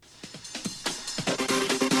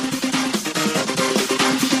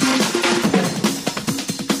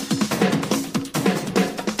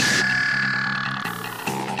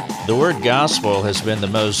The word gospel has been the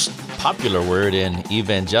most popular word in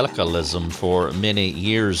evangelicalism for many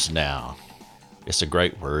years now. It's a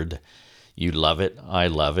great word. You love it, I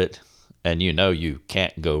love it, and you know you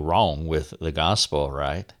can't go wrong with the gospel,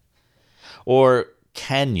 right? Or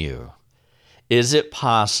can you? Is it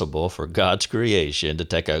possible for God's creation to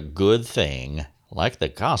take a good thing like the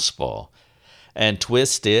gospel and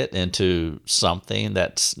twist it into something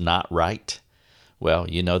that's not right? Well,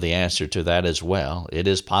 you know the answer to that as well. It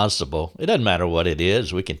is possible. It doesn't matter what it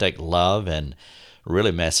is. We can take love and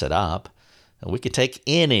really mess it up. We can take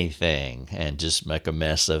anything and just make a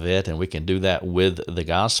mess of it, and we can do that with the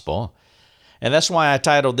gospel. And that's why I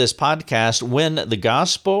titled this podcast, When the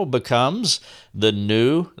Gospel Becomes the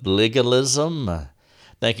New Legalism.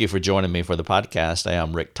 Thank you for joining me for the podcast. I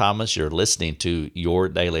am Rick Thomas. You're listening to Your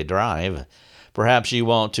Daily Drive. Perhaps you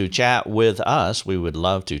want to chat with us. We would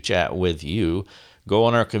love to chat with you. Go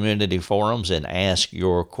on our community forums and ask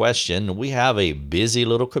your question. We have a busy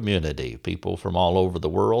little community. People from all over the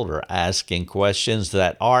world are asking questions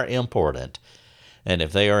that are important. And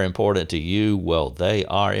if they are important to you, well, they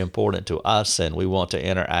are important to us, and we want to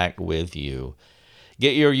interact with you.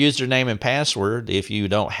 Get your username and password. If you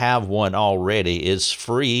don't have one already, it's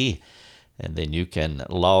free. And then you can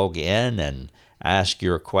log in and ask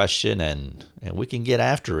your question, and we can get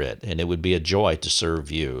after it. And it would be a joy to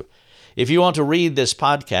serve you. If you want to read this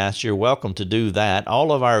podcast, you're welcome to do that.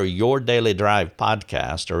 All of our Your Daily Drive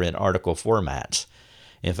podcasts are in article formats.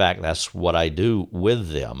 In fact, that's what I do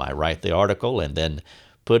with them. I write the article and then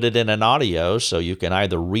put it in an audio so you can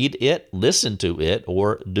either read it, listen to it,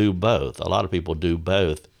 or do both. A lot of people do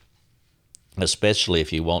both, especially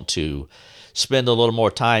if you want to spend a little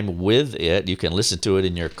more time with it. You can listen to it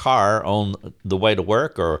in your car on the way to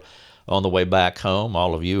work or on the way back home.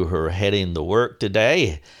 All of you who are heading to work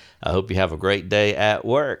today, I hope you have a great day at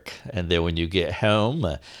work. And then when you get home,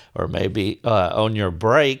 or maybe on your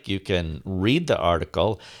break, you can read the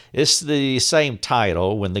article. It's the same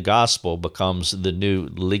title, When the Gospel Becomes the New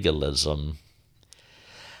Legalism.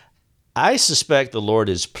 I suspect the Lord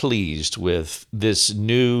is pleased with this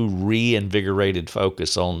new reinvigorated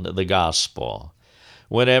focus on the gospel.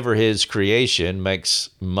 Whenever his creation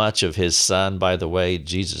makes much of his Son, by the way,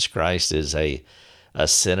 Jesus Christ is a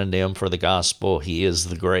synonym for the gospel. He is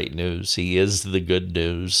the great news. He is the good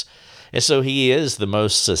news. And so he is the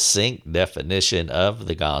most succinct definition of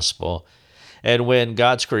the gospel. And when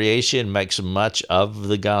God's creation makes much of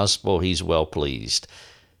the gospel, he's well pleased.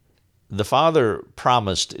 The Father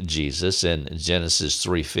promised Jesus in Genesis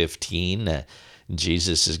 3:15,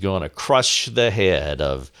 Jesus is going to crush the head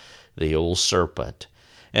of the old serpent.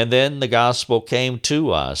 And then the gospel came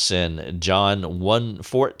to us in John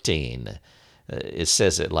 1:14. It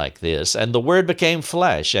says it like this, and the Word became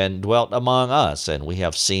flesh and dwelt among us, and we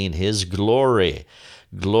have seen his glory.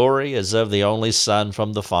 Glory as of the only Son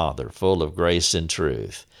from the Father, full of grace and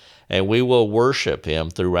truth. And we will worship him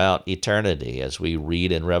throughout eternity, as we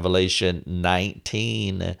read in Revelation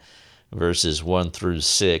 19, verses 1 through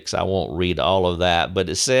 6. I won't read all of that, but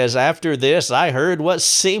it says, after this I heard what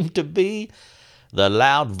seemed to be the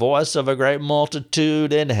loud voice of a great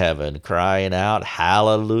multitude in heaven, crying out,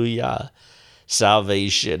 Hallelujah!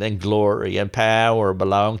 Salvation and glory and power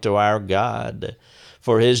belong to our God.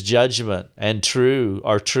 For his judgment and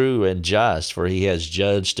are true and just, for he has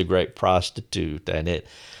judged a great prostitute. And it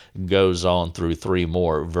goes on through 3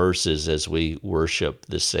 more verses as we worship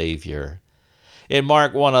the Savior. In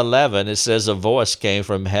Mark 1:11, it says, a voice came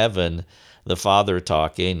from heaven, the Father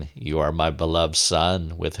talking, you are my beloved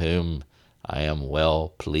Son, with whom I am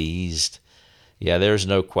well pleased. Yeah, there's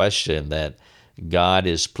no question that God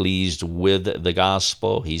is pleased with the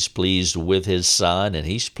gospel. He's pleased with his Son, and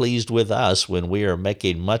he's pleased with us when we are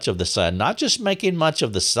making much of the Son. Not just making much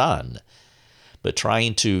of the Son, but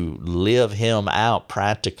trying to live him out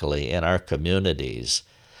practically in our communities.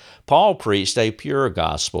 Paul preached a pure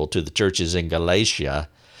gospel to the churches in Galatia,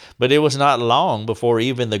 but it was not long before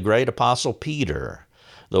even the great apostle Peter,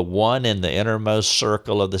 the one in the innermost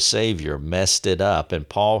circle of the Savior, messed it up, and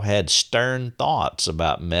Paul had stern thoughts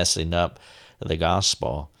about messing up the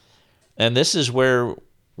gospel. And this is where,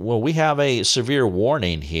 we have a severe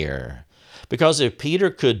warning here. Because if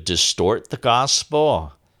Peter could distort the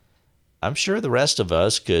gospel, I'm sure the rest of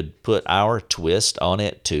us could put our twist on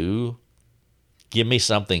it too. Give me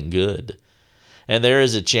something good. And there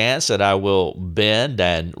is a chance that I will bend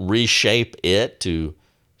and reshape it to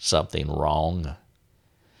something wrong.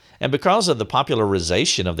 And because of the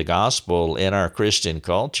popularization of the gospel in our Christian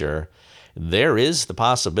culture, there is the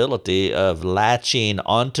possibility of latching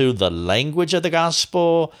onto the language of the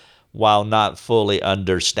gospel while not fully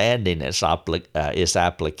understanding its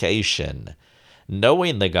application.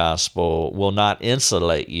 Knowing the gospel will not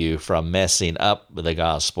insulate you from messing up the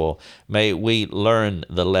gospel. May we learn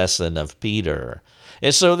the lesson of Peter.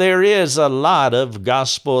 And so there is a lot of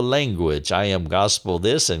gospel language. I am gospel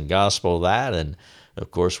this and gospel that. And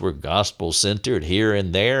of course, we're gospel centered here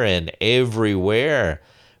and there and everywhere.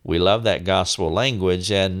 We love that gospel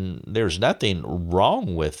language, and there's nothing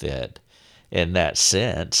wrong with it in that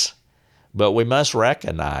sense. But we must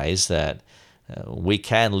recognize that we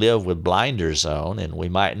can live with blinders on, and we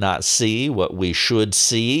might not see what we should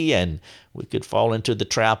see, and we could fall into the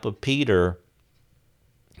trap of Peter.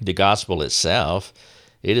 The gospel itself,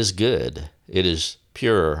 it is good, it is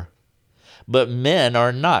pure, but men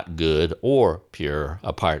are not good or pure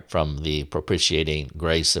apart from the propitiating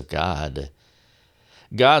grace of God.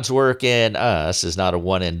 God's work in us is not a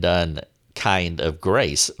one-and-done kind of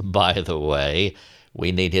grace, by the way.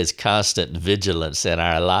 We need His constant vigilance in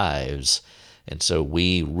our lives. And so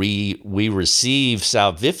we receive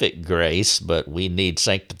salvific grace, but we need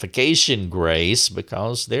sanctification grace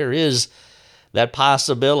because there is that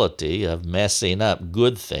possibility of messing up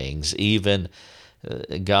good things, even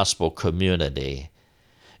gospel community.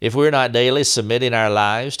 If we're not daily submitting our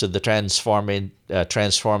lives to the transforming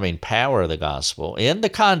power of the gospel in the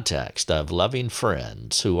context of loving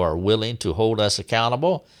friends who are willing to hold us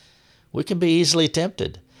accountable, we can be easily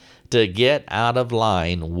tempted to get out of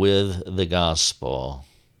line with the gospel.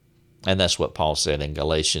 And that's what Paul said in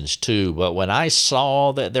Galatians 2. But when I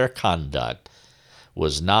saw that their conduct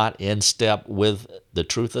was not in step with the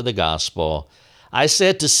truth of the gospel, I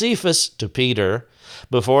said to Cephas, to Peter,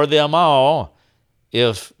 before them all,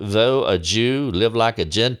 if though a Jew live like a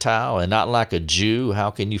Gentile and not like a Jew, how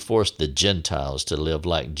can you force the Gentiles to live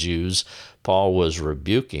like Jews? Paul was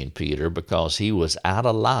rebuking Peter because he was out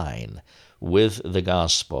of line with the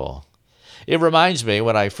gospel. It reminds me,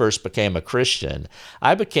 when I first became a Christian,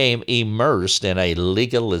 I became immersed in a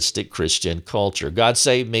legalistic Christian culture. God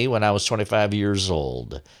saved me when I was 25 years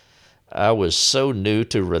old. I was so new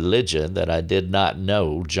to religion that I did not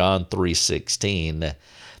know John 3:16.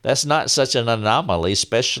 That's not such an anomaly,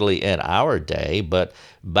 especially in our day, but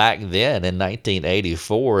back then in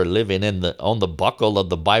 1984, living on the buckle of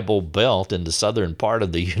the Bible Belt in the southern part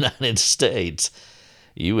of the United States,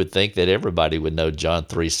 you would think that everybody would know John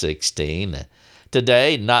 3:16.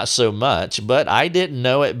 Today, not so much, but I didn't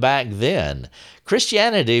know it back then.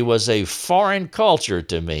 Christianity was a foreign culture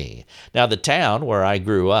to me. Now, the town where I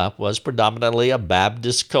grew up was predominantly a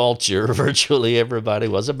Baptist culture. Virtually everybody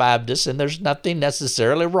was a Baptist, and there's nothing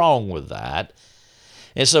necessarily wrong with that.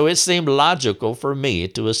 And so it seemed logical for me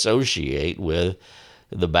to associate with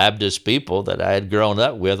the Baptist people that I had grown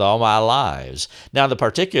up with all my lives. Now, the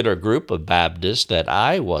particular group of Baptists that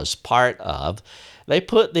I was part of, they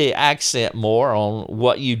put the accent more on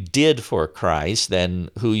what you did for Christ than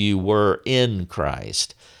who you were in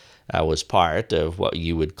Christ. I was part of what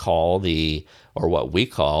you would call what we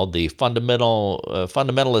call the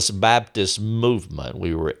fundamentalist Baptist movement.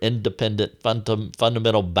 We were independent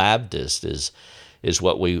fundamental Baptists is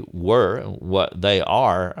what we were, what they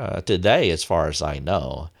are today as far as I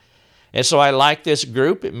know. And so I liked this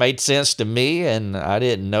group. It made sense to me, and I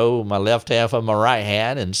didn't know my left hand from my right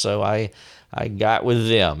hand, and so I got with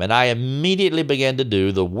them. And I immediately began to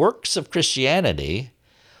do the works of Christianity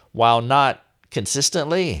while not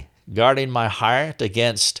consistently guarding my heart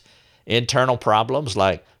against internal problems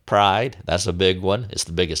like pride. That's a big one. It's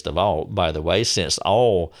the biggest of all, by the way, since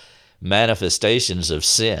all manifestations of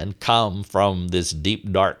sin come from this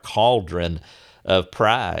deep, dark cauldron of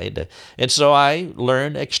pride. And so I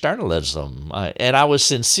learned externalism. And I was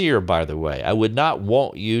sincere, by the way. I would not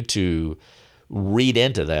want you to read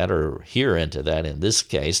into that or hear into that in this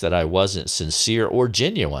case that I wasn't sincere or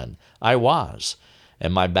genuine. I was.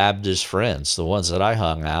 And my Baptist friends, the ones that I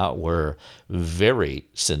hung out, were very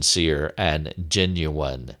sincere and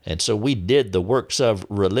genuine. And so we did the works of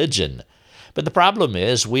religion. But the problem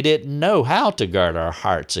is we didn't know how to guard our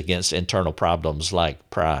hearts against internal problems like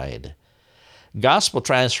pride. Gospel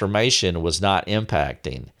transformation was not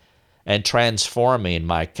impacting and transforming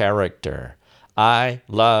my character. I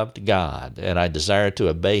loved God, and I desired to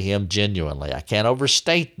obey Him genuinely. I can't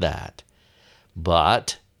overstate that.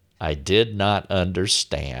 But I did not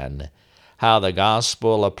understand how the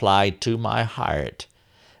gospel applied to my heart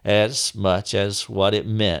as much as what it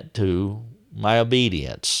meant to my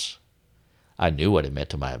obedience. I knew what it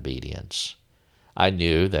meant to my obedience. I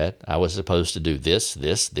knew that I was supposed to do this,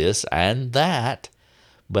 and that,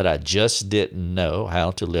 but I just didn't know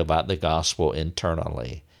how to live out the gospel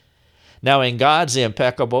internally. Now, in God's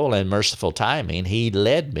impeccable and merciful timing, He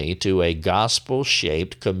led me to a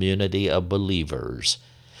gospel-shaped community of believers.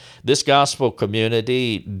 This gospel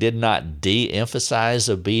community did not de-emphasize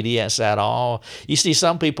obedience at all. You see,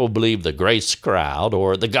 some people believe the grace crowd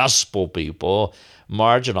or the gospel people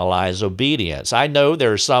marginalize obedience. I know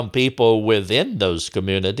there are some people within those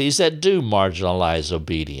communities that do marginalize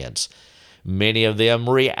obedience. Many of them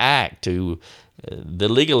react to the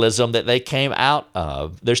legalism that they came out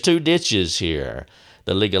of. There's two ditches here.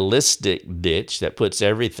 The legalistic ditch that puts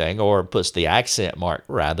everything, or puts the accent mark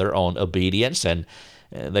rather, on obedience, and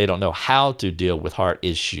they don't know how to deal with heart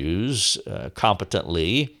issues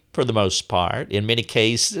competently for the most part in many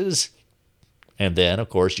cases. And then, of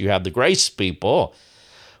course, you have the grace people.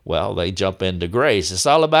 Well, they jump into grace. It's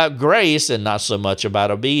all about grace and not so much about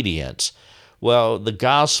obedience. Well, the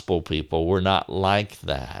gospel people were not like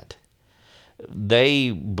that.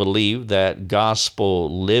 They believe that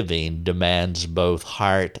gospel living demands both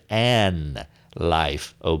heart and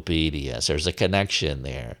life obedience. There's a connection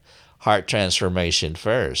there. Heart transformation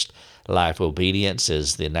first. Life obedience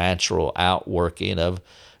is the natural outworking of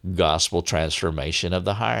gospel transformation of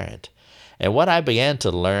the heart. And what I began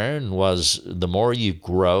to learn was the more you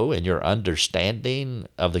grow in your understanding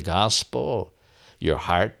of the gospel, your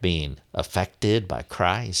heart being affected by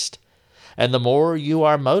Christ, and the more you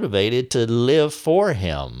are motivated to live for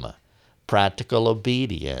Him, practical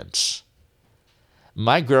obedience.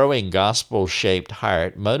 My growing gospel-shaped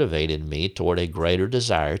heart motivated me toward a greater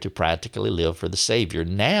desire to practically live for the Savior.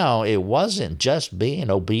 Now it wasn't just being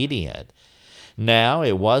obedient. Now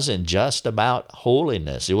it wasn't just about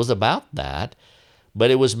holiness. It was about that, but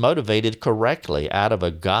it was motivated correctly out of a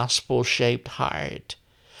gospel-shaped heart.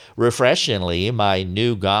 Refreshingly, my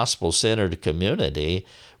new gospel-centered community,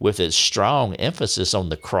 with its strong emphasis on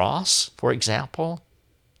the cross, for example,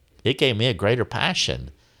 it gave me a greater passion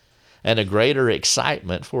and a greater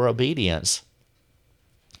excitement for obedience.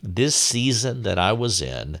 This season that I was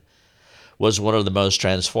in was one of the most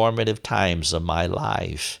transformative times of my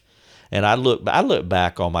life. And I look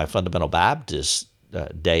back on my fundamental Baptist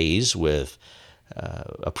days with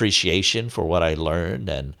appreciation for what I learned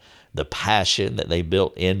and the passion that they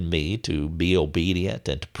built in me to be obedient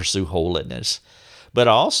and to pursue holiness. But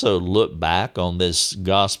I also look back on this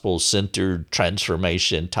gospel-centered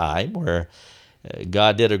transformation time where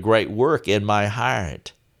God did a great work in my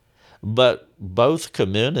heart. But both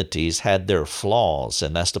communities had their flaws,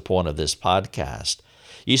 and that's the point of this podcast.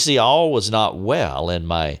 You see, all was not well in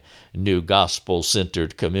my new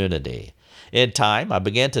gospel-centered community. In time, I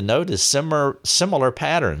began to notice similar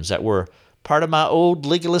patterns that were part of my old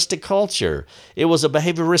legalistic culture. It was a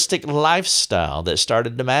behavioristic lifestyle that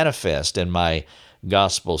started to manifest in my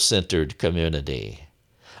gospel-centered community.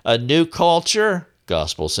 A new culture,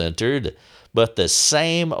 gospel-centered, but the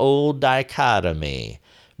same old dichotomy,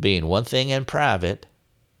 being one thing in private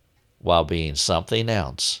while being something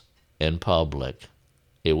else in public.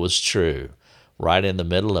 It was true, right in the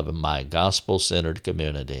middle of my gospel-centered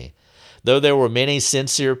community. Though there were many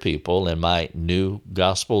sincere people in my new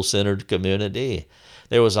gospel-centered community,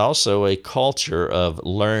 there was also a culture of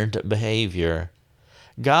learned behavior.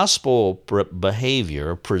 Gospel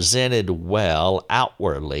behavior presented well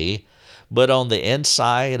outwardly, but on the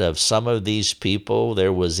inside of some of these people,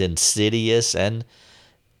 there was insidious and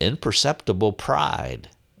imperceptible pride.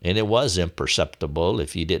 And it was imperceptible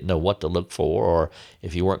if you didn't know what to look for or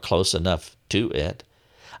if you weren't close enough to it.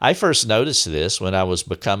 I first noticed this when I was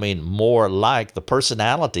becoming more like the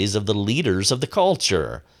personalities of the leaders of the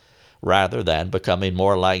culture, rather than becoming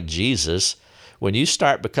more like Jesus. When you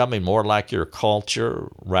start becoming more like your culture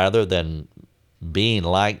rather than being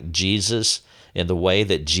like Jesus in the way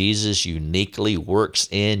that Jesus uniquely works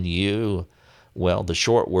in you, well, the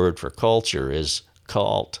short word for culture is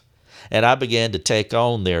cult. And I began to take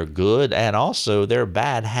on their good and also their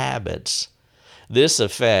bad habits. This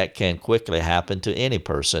effect can quickly happen to any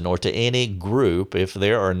person or to any group if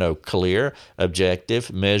there are no clear,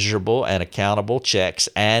 objective, measurable, and accountable checks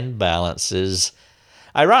and balances.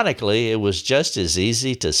 Ironically, it was just as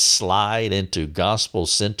easy to slide into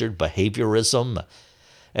gospel-centered behaviorism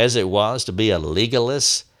as it was to be a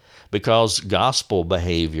legalist, because gospel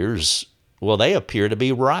behaviors, well, they appear to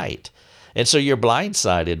be right. And so you're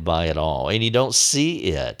blindsided by it all, and you don't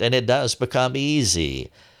see it, and it does become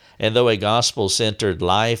easy. And though a gospel-centered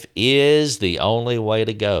life is the only way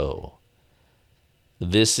to go,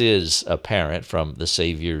 this is apparent from the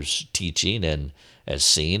Savior's teaching, and as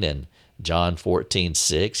seen in John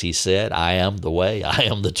 14:6, he said, I am the way, I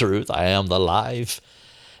am the truth, I am the life.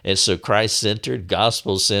 And so Christ-centered,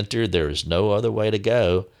 gospel-centered, there is no other way to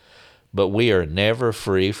go. But we are never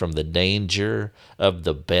free from the danger of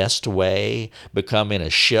the best way becoming a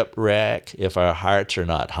shipwreck if our hearts are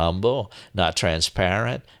not humble, not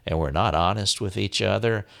transparent, and we're not honest with each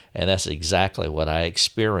other. And that's exactly what I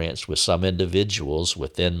experienced with some individuals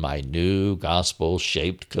within my new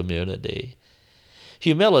gospel-shaped community.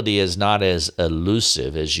 Humility is not as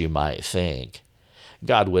elusive as you might think.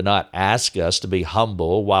 God would not ask us to be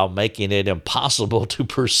humble while making it impossible to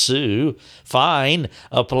pursue, find,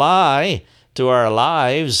 apply to our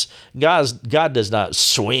lives. God does not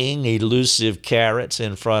swing elusive carrots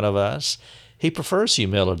in front of us. He prefers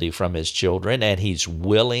humility from his children, and he's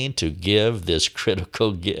willing to give this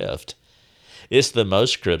critical gift. It's the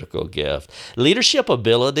most critical gift. Leadership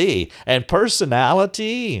ability and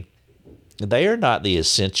personality, they are not the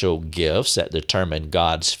essential gifts that determine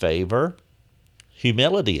God's favor.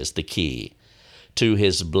 Humility is the key to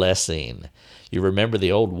his blessing. You remember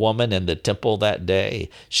the old woman in the temple that day?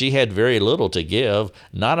 She had very little to give,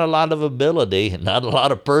 not a lot of ability, not a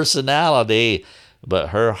lot of personality, but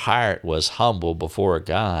her heart was humble before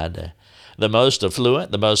God. The most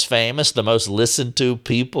affluent, the most famous, the most listened to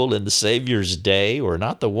people in the Savior's day were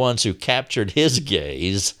not the ones who captured his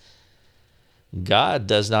gaze. God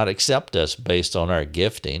does not accept us based on our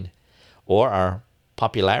gifting or our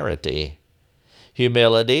popularity.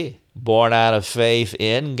 Humility, born out of faith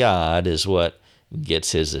in God, is what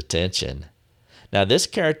gets his attention. Now, this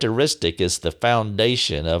characteristic is the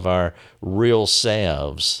foundation of our real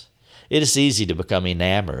selves. It is easy to become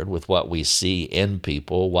enamored with what we see in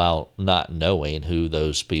people while not knowing who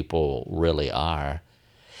those people really are.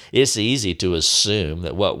 It's easy to assume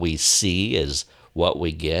that what we see is what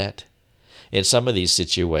we get. In some of these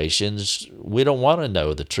situations, we don't want to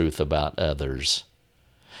know the truth about others.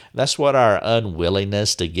 That's what our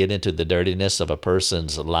unwillingness to get into the dirtiness of a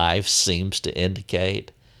person's life seems to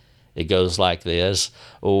indicate. It goes like this: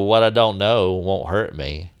 what I don't know won't hurt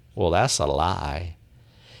me. Well, that's a lie.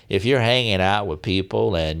 If you're hanging out with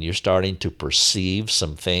people and you're starting to perceive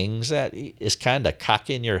some things that is kind of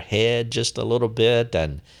cocking your head just a little bit,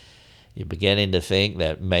 and you're beginning to think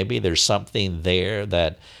that maybe there's something there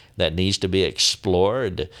that needs to be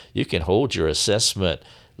explored, you can hold your assessment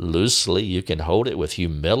loosely. You can hold it with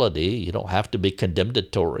humility. You don't have to be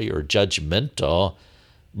condemnatory or judgmental,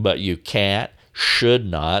 but you can't, should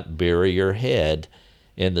not bury your head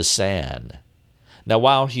in the sand. Now,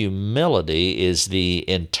 while humility is the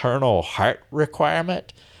internal heart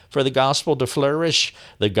requirement for the gospel to flourish,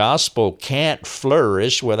 the gospel can't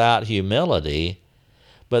flourish without humility,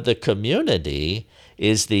 but the community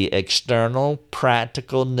is the external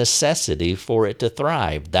practical necessity for it to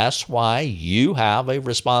thrive. That's why you have a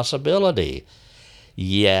responsibility.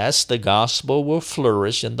 Yes, the gospel will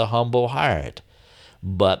flourish in the humble heart,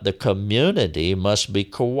 but the community must be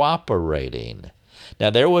cooperating. Now,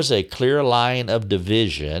 there was a clear line of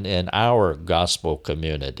division in our gospel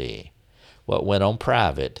community. What went on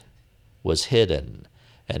private was hidden,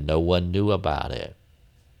 and no one knew about it.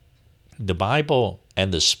 The Bible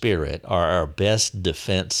and the Spirit are our best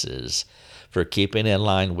defenses for keeping in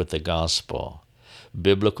line with the gospel.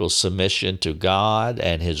 Biblical submission to God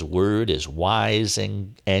and his word is wise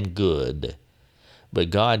and good. But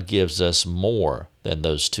God gives us more than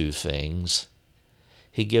those two things.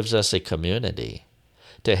 He gives us a community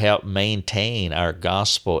to help maintain our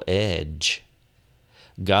gospel edge.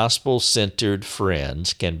 Gospel-centered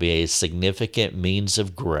friends can be a significant means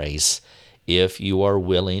of grace if you are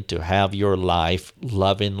willing to have your life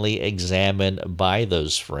lovingly examined by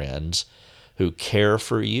those friends who care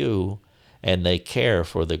for you and they care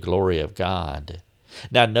for the glory of God.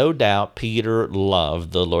 Now, no doubt Peter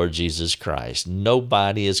loved the Lord Jesus Christ.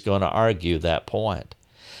 Nobody is going to argue that point.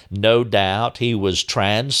 No doubt he was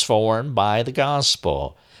transformed by the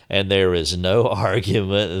gospel, and there is no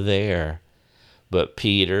argument there. But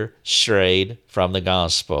Peter strayed from the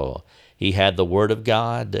gospel. He had the Word of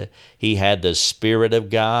God. He had the Spirit of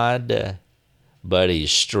God, but he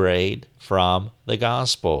strayed from the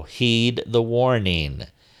gospel. Heed the warning.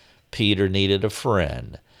 Peter needed a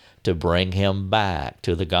friend to bring him back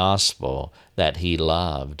to the gospel that he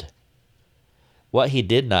loved. What he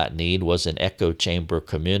did not need was an echo chamber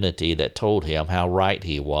community that told him how right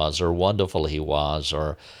he was or wonderful he was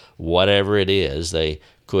or whatever it is they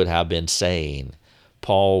could have been saying.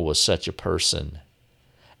 Paul was such a person.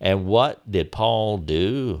 And what did Paul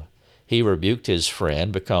do? He rebuked his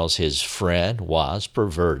friend because his friend was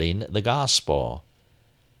perverting the gospel.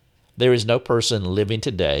 There is no person living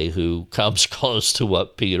today who comes close to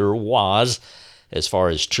what Peter was as far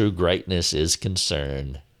as true greatness is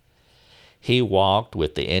concerned. He walked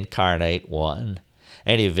with the incarnate one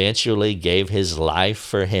and eventually gave his life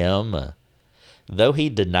for him. Though he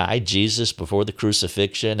denied Jesus before the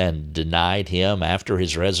crucifixion and denied him after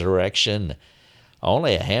his resurrection,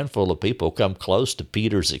 only a handful of people come close to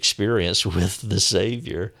Peter's experience with the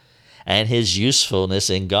Savior and his usefulness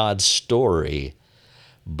in God's story.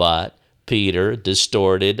 But Peter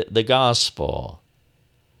distorted the gospel.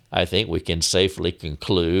 I think we can safely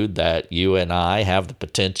conclude that you and I have the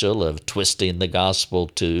potential of twisting the gospel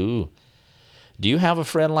too. Do you have a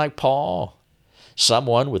friend like Paul?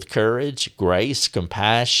 Someone with courage, grace,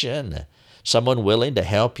 compassion, someone willing to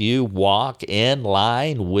help you walk in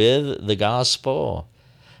line with the gospel?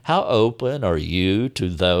 How open are you to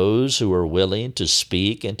those who are willing to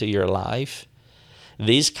speak into your life?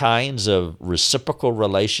 These kinds of reciprocal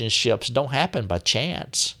relationships don't happen by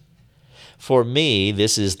chance. For me,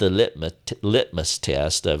 this is the litmus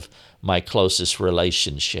test of my closest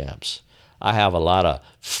relationships. I have a lot of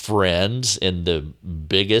friends in the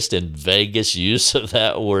biggest and vaguest use of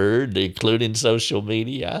that word, including social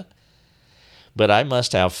media. But I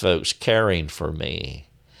must have folks caring for me.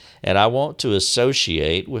 And I want to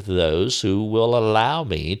associate with those who will allow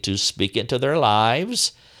me to speak into their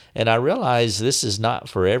lives. And I realize this is not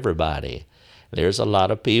for everybody. There's a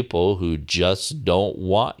lot of people who just don't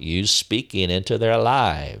want you speaking into their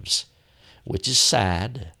lives, which is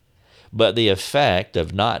sad. But the effect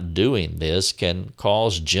of not doing this can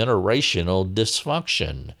cause generational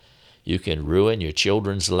dysfunction. You can ruin your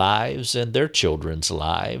children's lives and their children's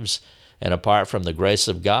lives. And apart from the grace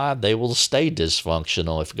of God, they will stay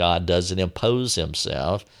dysfunctional if God doesn't impose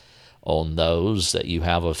himself on those that you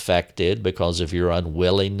have affected because of your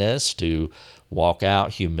unwillingness to walk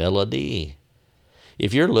out humility.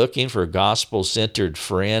 If you're looking for gospel-centered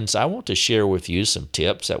friends, I want to share with you some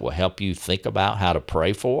tips that will help you think about how to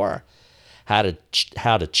pray for, how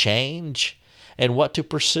to change, and what to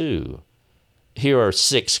pursue. Here are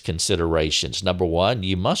 6 considerations. Number 1,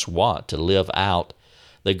 you must want to live out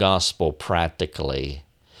the gospel practically.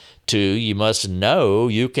 2, you must know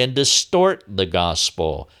you can distort the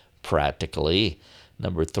gospel practically.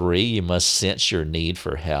 Number 3, you must sense your need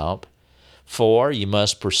for help. 4, you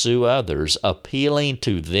must pursue others, appealing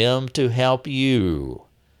to them to help you.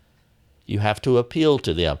 You have to appeal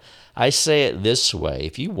to them. I say it this way: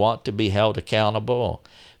 if you want to be held accountable,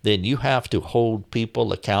 then you have to hold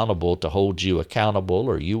people accountable to hold you accountable,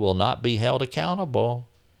 or you will not be held accountable.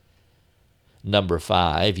 Number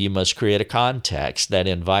 5, you must create a context that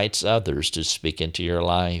invites others to speak into your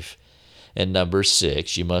life. And number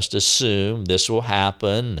 6, you must assume this will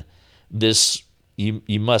happen.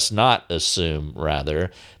 You must not assume,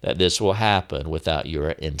 rather, that this will happen without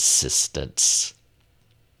your insistence.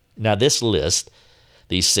 Now, this list,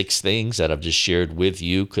 these 6 things that I've just shared with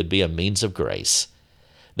you, could be a means of grace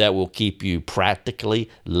that will keep you practically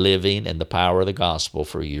living in the power of the gospel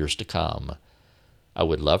for years to come. I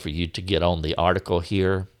would love for you to get on the article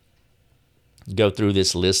here, go through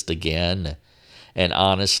this list again, and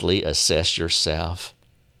honestly assess yourself.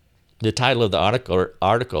 The title of the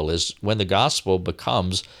article is When the Gospel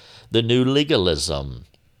Becomes the New Legalism.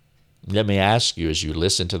 Let me ask you, as you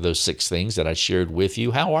listen to those 6 things that I shared with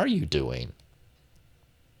you, how are you doing?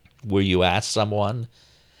 Will you ask someone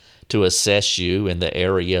to assess you in the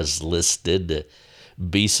areas listed?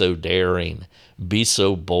 Be so daring, be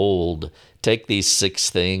so bold. Take these 6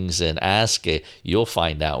 things and ask it. You'll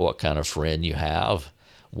find out what kind of friend you have.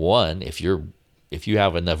 1, if you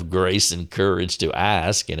have enough grace and courage to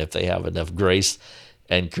ask, and if they have enough grace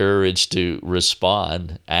and courage to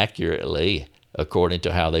respond accurately according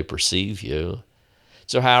to how they perceive you.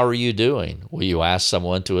 So how are you doing? Will you ask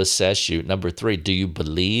someone to assess you? Number 3, do you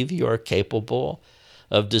believe you are capable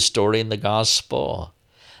of distorting the gospel?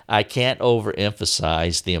 I can't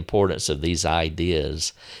overemphasize the importance of these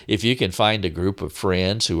ideas. If you can find a group of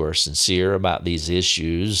friends who are sincere about these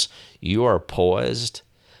issues, you are poised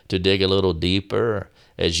to dig a little deeper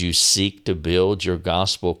as you seek to build your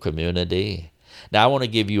gospel community. Now, I want to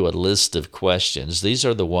give you a list of questions. These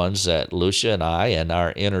are the ones that Lucia and I and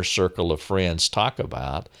our inner circle of friends talk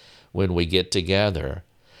about when we get together.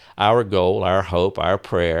 Our goal, our hope, our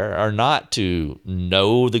prayer are not to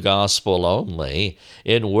know the gospel only.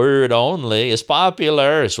 In word only is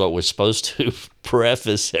popular. It's what we're supposed to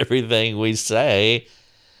preface everything we say.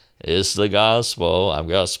 It's the gospel. I'm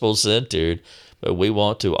gospel-centered. But we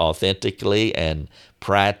want to authentically and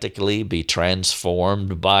practically be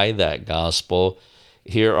transformed by that gospel.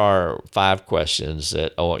 Here are 5 questions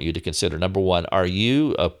that I want you to consider. Number 1, are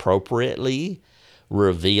you appropriately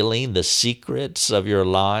revealing the secrets of your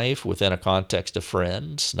life within a context of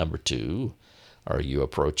friends? Number 2, are you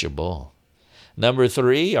approachable? Number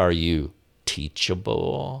 3, are you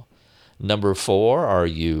teachable? Number 4, are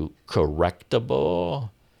you correctable?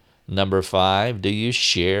 Number 5, do you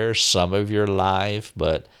share some of your life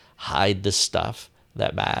but hide the stuff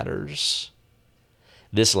that matters?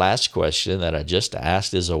 This last question that I just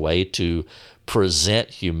asked is a way to present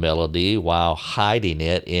humility while hiding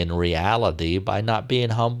it in reality by not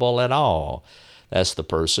being humble at all. That's the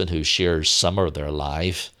person who shares some of their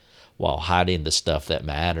life while hiding the stuff that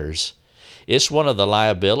matters. It's one of the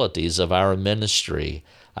liabilities of our ministry.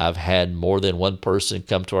 I've had more than one person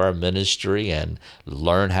come to our ministry and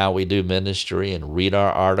learn how we do ministry and read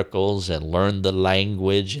our articles and learn the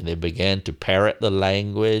language, and they began to parrot the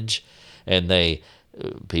language, and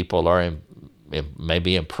people are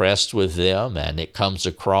maybe impressed with them, and it comes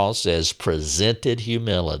across as presented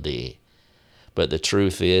humility. But the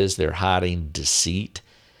truth is they're hiding deceit.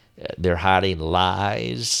 They're hiding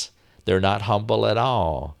lies. They're not humble at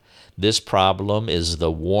all. This problem is the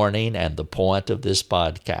warning and the point of this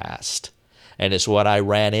podcast. And it's what I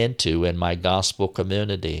ran into in my gospel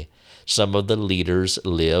community. Some of the leaders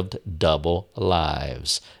lived double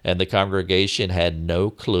lives, and the congregation had no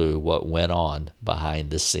clue what went on behind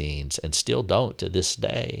the scenes, and still don't to this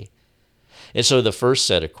day. And so the first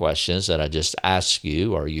set of questions that I just asked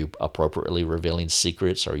you, are you appropriately revealing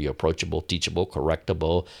secrets? Are you approachable, teachable,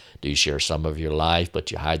 correctable? Do you share some of your life, but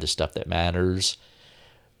you hide the stuff that matters?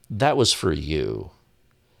 That was for you.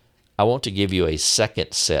 I want to give you a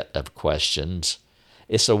second set of questions.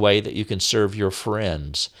 It's a way that you can serve your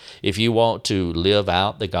friends. If you want to live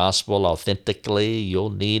out the gospel authentically, you'll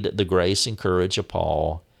need the grace and courage of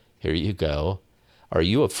Paul. Here you go. Are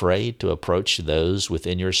you afraid to approach those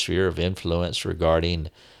within your sphere of influence regarding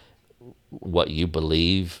what you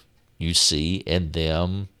believe you see in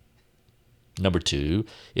them? Number 2,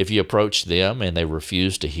 if you approach them and they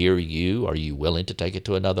refuse to hear you, are you willing to take it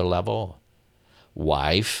to another level?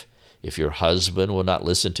 Wife, if your husband will not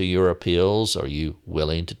listen to your appeals, are you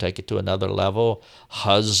willing to take it to another level?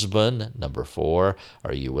 Husband, number 4,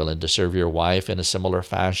 are you willing to serve your wife in a similar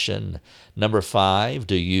fashion? Number 5,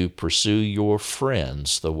 do you pursue your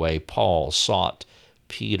friends the way Paul sought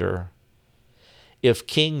Peter? If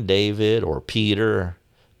King David or Peter,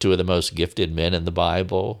 2 of the most gifted men in the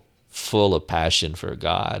Bible, full of passion for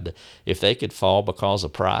God, if they could fall because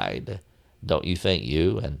of pride, don't you think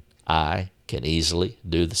you and I can easily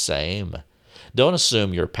do the same? Don't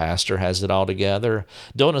assume your pastor has it all together.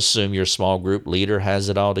 Don't assume your small group leader has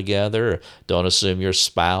it all together. Don't assume your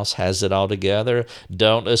spouse has it all together.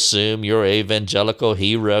 Don't assume your evangelical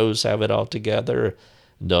heroes have it all together.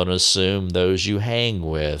 Don't assume those you hang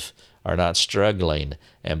with are not struggling.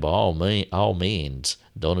 And by all means,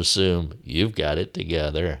 don't assume you've got it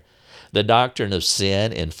together. The doctrine of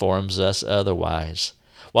sin informs us otherwise.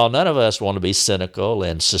 While none of us want to be cynical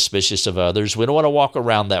and suspicious of others, we don't want to walk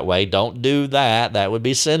around that way. Don't do that. That would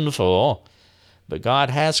be sinful. But God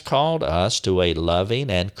has called us to a loving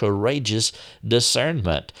and courageous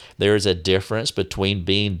discernment. There is a difference between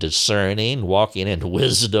being discerning, walking in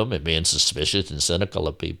wisdom, and being suspicious and cynical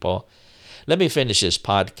of people. Let me finish this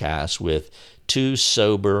podcast with 2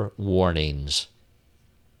 sober warnings.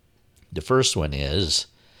 The first one is,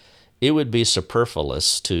 it would be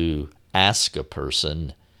superfluous to ask a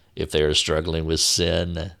person if they are struggling with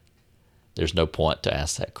sin. There's no point to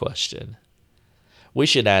ask that question. We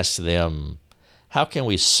should ask them, how can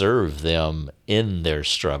we serve them in their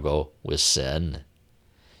struggle with sin?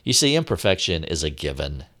 You see, imperfection is a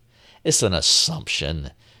given. It's an assumption.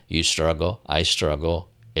 You struggle, I struggle,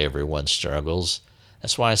 everyone struggles.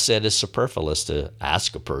 That's why I said it's superfluous to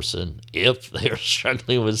ask a person if they're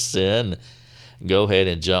struggling with sin. Go ahead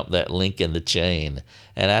and jump that link in the chain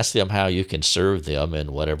and ask them how you can serve them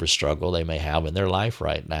in whatever struggle they may have in their life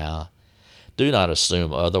right now. Do not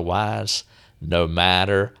assume otherwise, no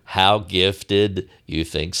matter how gifted you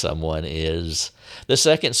think someone is. The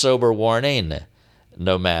second sober warning,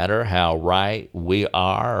 no matter how right we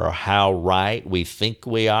are or how right we think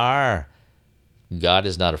we are, God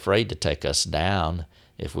is not afraid to take us down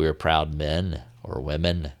if we are proud men or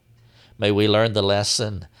women. May we learn the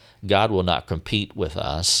lesson. God will not compete with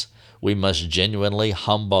us. We must genuinely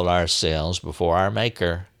humble ourselves before our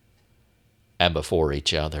Maker and before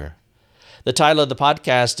each other. The title of the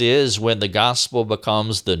podcast is When the Gospel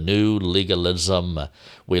Becomes the New Legalism.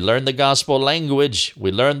 We learn the gospel language,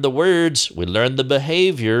 we learn the words, we learn the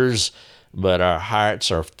behaviors, but our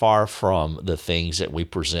hearts are far from the things that we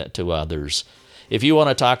present to others. If you want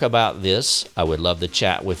to talk about this, I would love to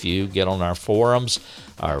chat with you. Get on our forums,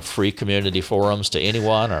 our free community forums to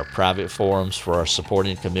anyone, our private forums for our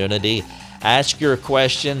supporting community. Ask your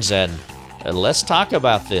questions and let's talk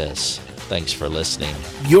about this. Thanks for listening.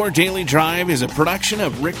 Your Daily Drive is a production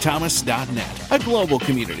of rickthomas.net, a global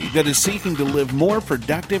community that is seeking to live more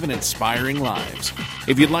productive and inspiring lives.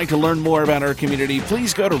 If you'd like to learn more about our community,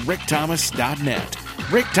 please go to rickthomas.net.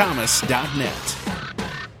 rickthomas.net.